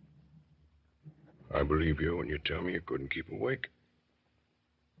 I believe you when you tell me you couldn't keep awake.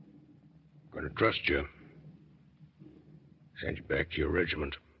 I'm going to trust you. Send you back to your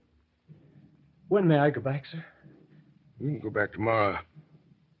regiment. When may I go back, sir? You can go back tomorrow.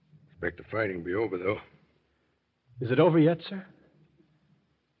 Expect the fighting to be over, though. Is it over yet, sir?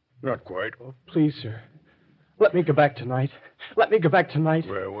 Not quite. Oh, please, sir. Let me go back tonight. Let me go back tonight.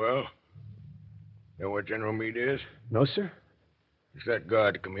 Very well. Know where General Meade is? No, sir. It's that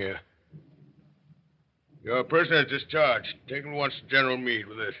guard to come here. Your prisoner is discharged. Take him once to General Meade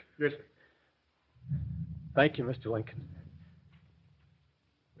with this. Yes, sir. Thank you, Mr. Lincoln.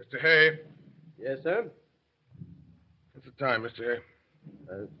 Mr. Hay. Yes, sir? What's the time, Mr.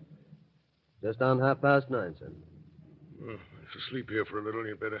 Hay? Just on 9:30, sir. If you sleep here for a little,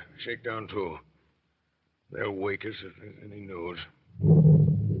 you'd better shake down, too. They'll wake us if there's any news.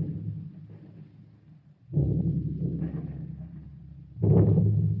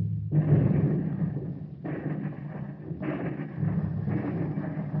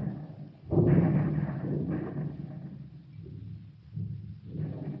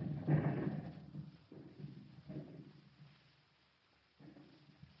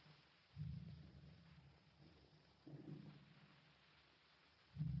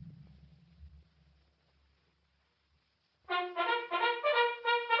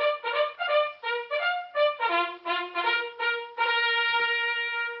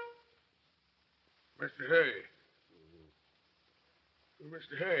 Mr. Hay.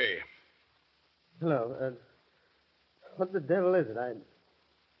 Mr. Hay. Hello. What the devil is it?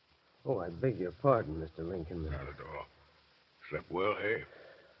 Oh, I beg your pardon, Mr. Lincoln. Not at all. Slept well, Hay?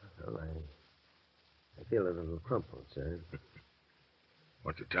 Well, I feel a little crumpled, sir.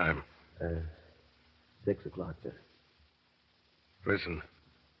 What's the time? 6 o'clock, sir. Listen.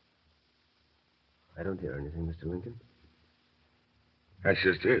 I don't hear anything, Mr. Lincoln. That's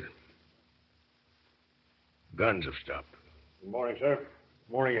just it. Guns have stopped. Good morning, sir.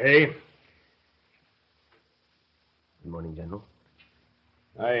 Morning, Hay. Good morning, General.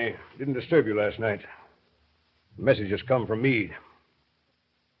 I didn't disturb you last night. A message has come from Meade.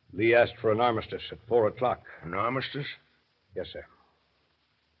 Lee asked for an armistice at 4 o'clock. An armistice? Yes, sir.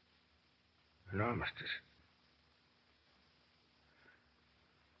 An armistice?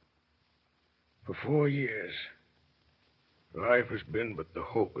 For 4 years, life has been but the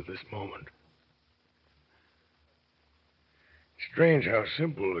hope of this moment. Strange how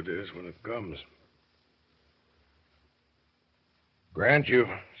simple it is when it comes. Grant, you've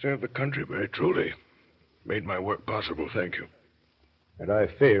served the country very truly. Made my work possible, thank you. Had I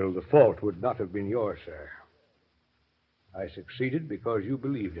failed, the fault would not have been yours, sir. I succeeded because you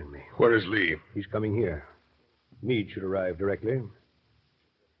believed in me. Where is Lee? He's coming here. Meade should arrive directly.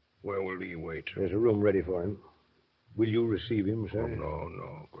 Where will Lee wait? There's a room ready for him. Will you receive him, sir? Oh,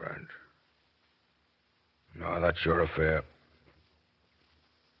 no, Grant. No, that's your affair.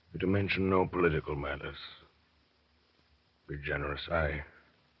 To mention no political matters. Be generous. I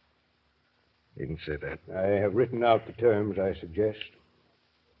needn't say that. I have written out the terms I suggest.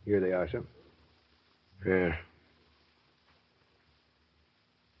 Here they are, sir. Here.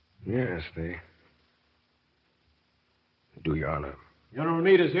 Yes, they do you honor. General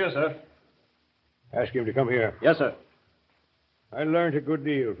Meade is here, sir. Ask him to come here. Yes, sir. I learned a good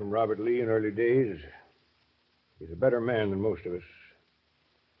deal from Robert Lee in early days. He's a better man than most of us.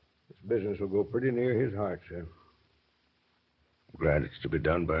 This business will go pretty near his heart, sir. Glad it's to be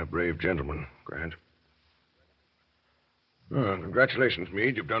done by a brave gentleman, Grant. Oh, congratulations,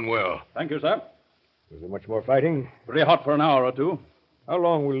 Meade. You've done well. Thank you, sir. Was there much more fighting? Pretty hot for an hour or two. How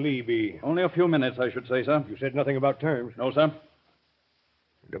long will Lee be? Only a few minutes, I should say, sir. You said nothing about terms. No, sir.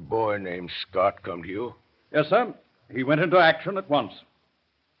 Did a boy named Scott come to you? Yes, sir. He went into action at once.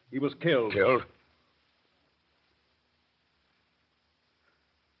 He was killed. Killed?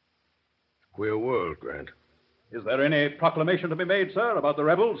 Queer world, Grant. Is there any proclamation to be made, sir, about the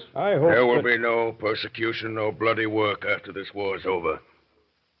rebels? I hope there will be no persecution, no bloody work after this war's over.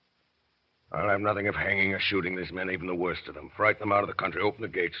 I'll have nothing of hanging or shooting these men, even the worst of them. Frighten them out of the country, open the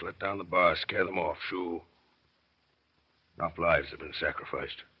gates, let down the bars, scare them off. Shoo. Enough lives have been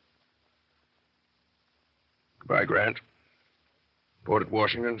sacrificed. Goodbye, Grant. Report at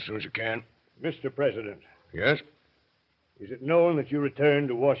Washington as soon as you can. Mr. President. Yes? Is it known that you return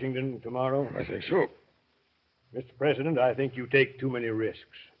to Washington tomorrow? I think so. Mr. President, I think you take too many risks.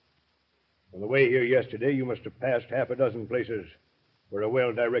 On the way here yesterday, you must have passed half a dozen places where a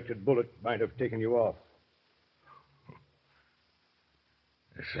well-directed bullet might have taken you off.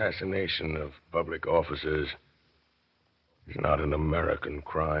 Assassination of public officers is not an American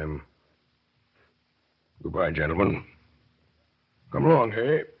crime. Goodbye, gentlemen. Come along,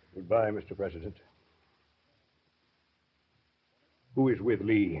 Hay. Goodbye, Mr. President. Who is with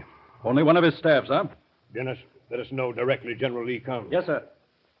Lee? Only one of his staff, sir. Dennis, let us know directly General Lee comes. Yes, sir.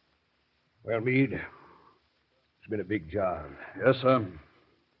 Well, Meade, it's been a big job. Yes, sir.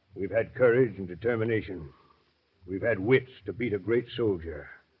 We've had courage and determination. We've had wits to beat a great soldier.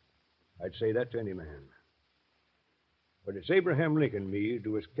 I'd say that to any man. But it's Abraham Lincoln, Meade,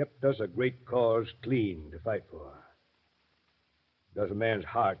 who has kept us a great cause clean to fight for. It does a man's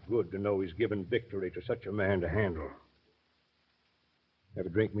heart good to know he's given victory to such a man to handle. Have a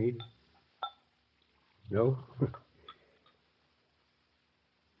drink, Meade? No?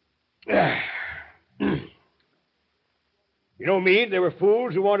 You know, Meade, there were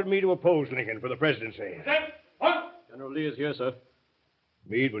fools who wanted me to oppose Lincoln for the presidency. What? General Lee is here, sir.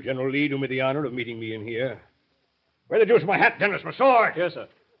 Meade, will General Lee do me the honor of meeting me in here? Where the deuce is my hat, Dennis? My sword? Yes, sir.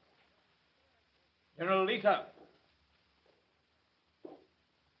 General Lee, sir.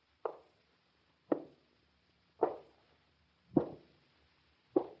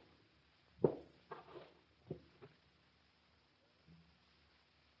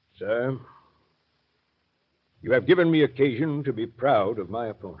 Sir, you have given me occasion to be proud of my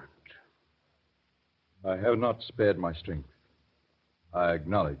opponent. I have not spared my strength. I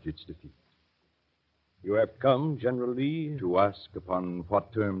acknowledge its defeat. You have come, General Lee? To ask upon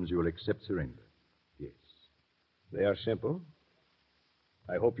what terms you will accept surrender. Yes. They are simple.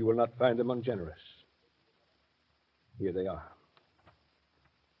 I hope you will not find them ungenerous. Here they are.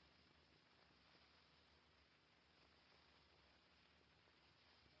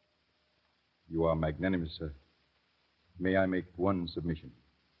 You are magnanimous, sir. May I make one submission?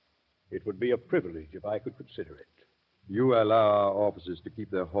 It would be a privilege if I could consider it. You allow our officers to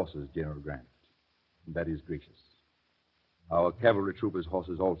keep their horses, General Grant. That is gracious. Our cavalry troopers'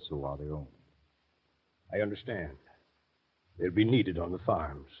 horses also are their own. I understand. They'll be needed on the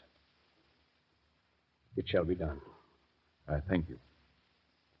farms. It shall be done. I thank you.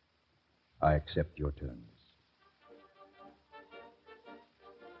 I accept your terms.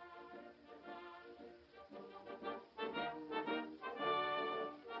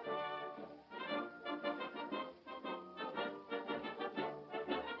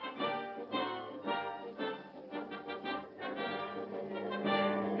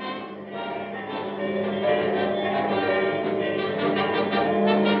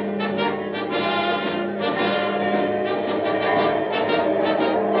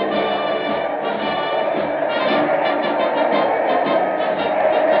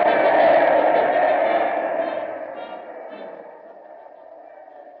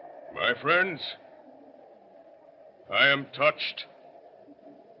 My friends, I am touched,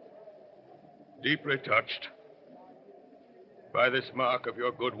 deeply touched, by this mark of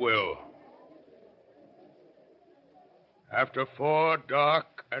your goodwill. After 4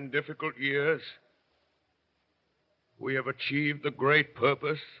 dark and difficult years, we have achieved the great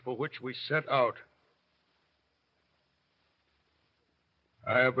purpose for which we set out.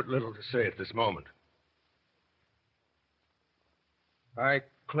 I have but little to say at this moment. I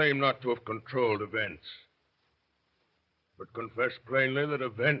claim not to have controlled events, but confess plainly that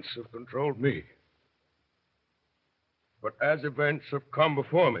events have controlled me. But as events have come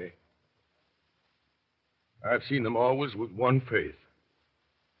before me, I've seen them always with one faith.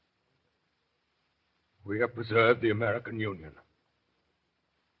 We have preserved the American Union.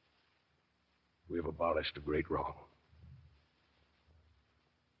 We have abolished a great wrong.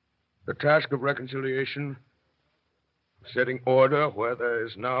 The task of reconciliation, of setting order where there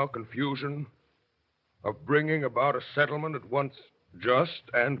is now confusion, of bringing about a settlement at once just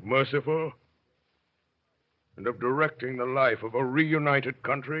and merciful, and of directing the life of a reunited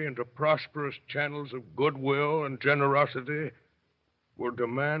country into prosperous channels of goodwill and generosity will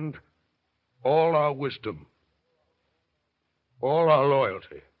demand all our wisdom, all our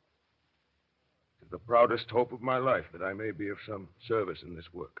loyalty. It is the proudest hope of my life that I may be of some service in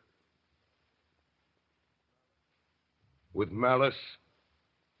this work. With malice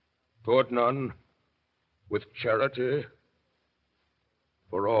toward none, with charity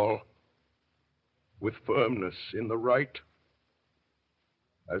for all, with firmness in the right,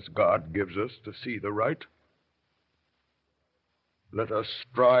 as God gives us to see the right. Let us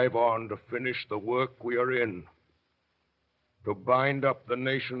strive on to finish the work we are in, to bind up the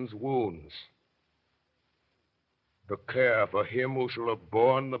nation's wounds, to care for him who shall have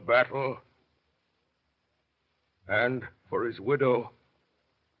borne the battle, and for his widow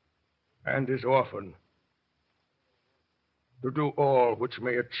and his orphan, to do all which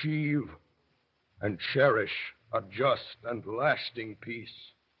may achieve and cherish a just and lasting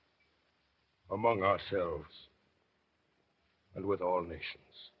peace among ourselves and with all nations.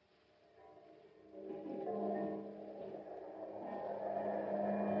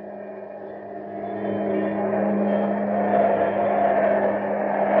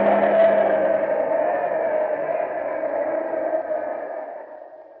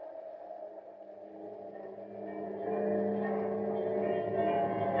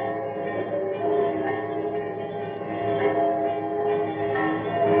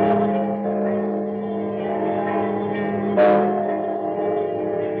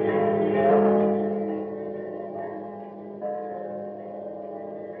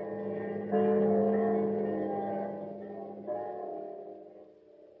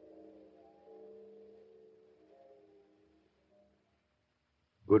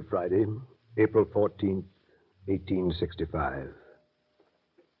 Good Friday, April 14th, 1865.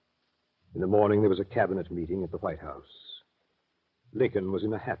 In the morning, there was a cabinet meeting at the White House. Lincoln was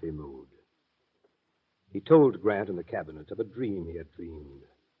in a happy mood. He told Grant and the cabinet of a dream he had dreamed,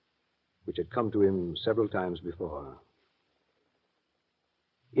 which had come to him several times before.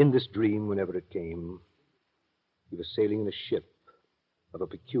 In this dream, whenever it came, he was sailing in a ship of a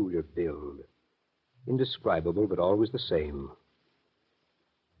peculiar build, indescribable but always the same,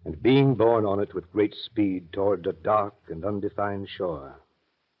 and being borne on it with great speed toward a dark and undefined shore.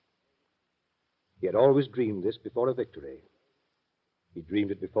 He had always dreamed this before a victory. He dreamed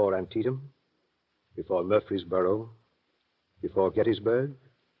it before Antietam, before Murfreesboro, before Gettysburg,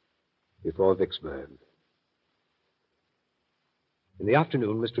 before Vicksburg. In the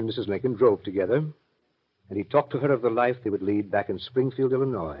afternoon, Mr. and Mrs. Lincoln drove together, and he talked to her of the life they would lead back in Springfield,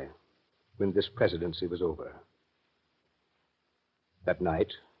 Illinois, when this presidency was over. That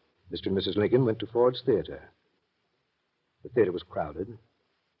night, Mr. and Mrs. Lincoln went to Ford's Theater. The theater was crowded.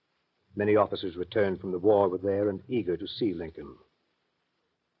 Many officers returned from the war were there and eager to see Lincoln.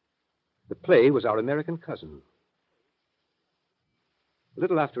 The play was Our American Cousin. A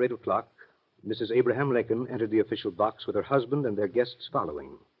little after 8 o'clock, Mrs. Abraham Lincoln entered the official box with her husband and their guests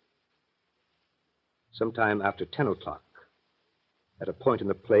following. Sometime after 10 o'clock, at a point in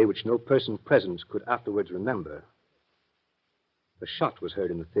the play which no person present could afterwards remember, a shot was heard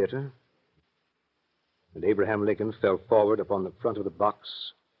in the theater, and Abraham Lincoln fell forward upon the front of the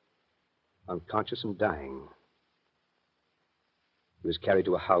box, unconscious and dying. He was carried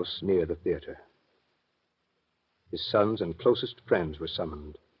to a house near the theater. His sons and closest friends were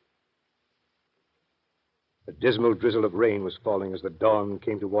summoned. A dismal drizzle of rain was falling as the dawn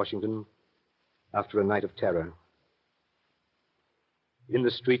came to Washington after a night of terror. In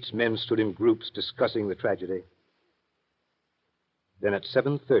the streets, men stood in groups discussing the tragedy. Then at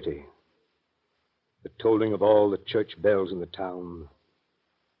 7:30, the tolling of all the church bells in the town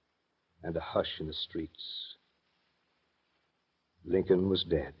and a hush in the streets. Lincoln was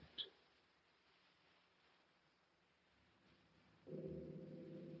dead.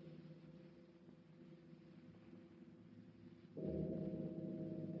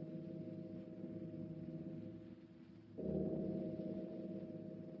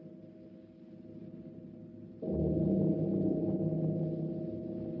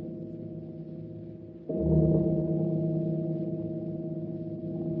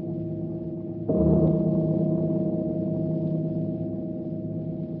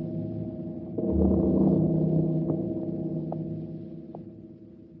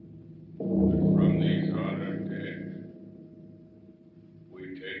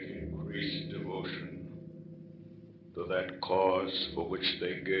 For which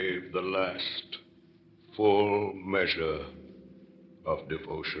they gave the last full measure of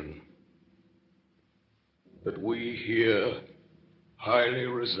devotion. That we here highly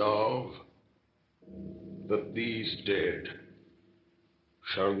resolve that these dead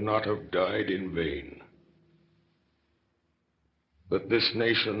shall not have died in vain. That this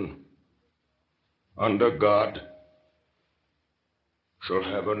nation, under God, shall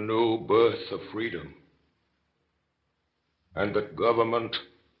have a new birth of freedom, and that government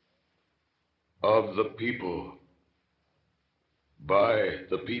of the people, by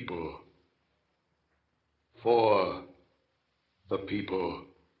the people, for the people,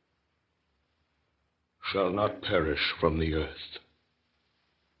 shall not perish from the earth.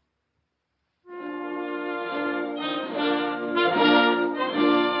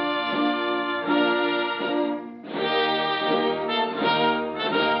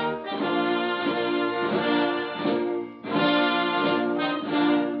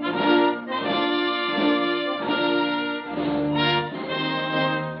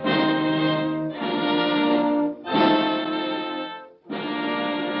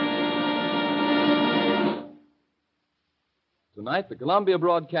 Tonight, the Columbia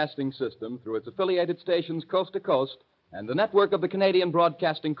Broadcasting System, through its affiliated stations coast to coast, and the network of the Canadian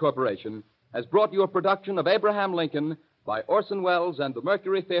Broadcasting Corporation, has brought you a production of Abraham Lincoln by Orson Welles and the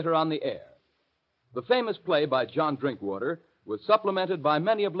Mercury Theater on the Air. The famous play by John Drinkwater was supplemented by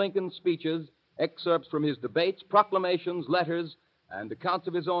many of Lincoln's speeches, excerpts from his debates, proclamations, letters, and accounts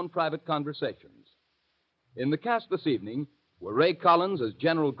of his own private conversations. In the cast this evening were Ray Collins as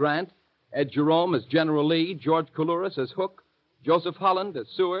General Grant, Ed Jerome as General Lee, George Coulouris as Hook, Joseph Holland as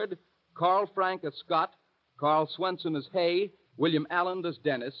Seward, Carl Frank as Scott, Carl Swenson as Hay, William Allen as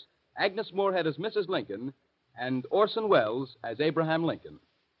Dennis, Agnes Moorehead as Mrs. Lincoln, and Orson Welles as Abraham Lincoln.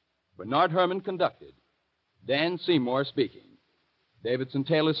 Bernard Herrmann conducted. Dan Seymour speaking. Davidson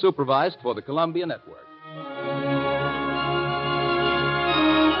Taylor supervised for the Columbia Network.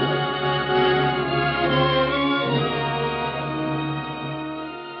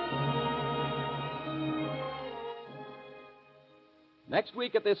 Next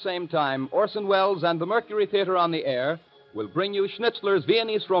week at this same time, Orson Welles and the Mercury Theater on the Air will bring you Schnitzler's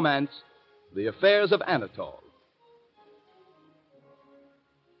Viennese romance, The Affairs of Anatole.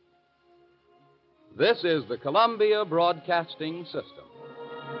 This is the Columbia Broadcasting System.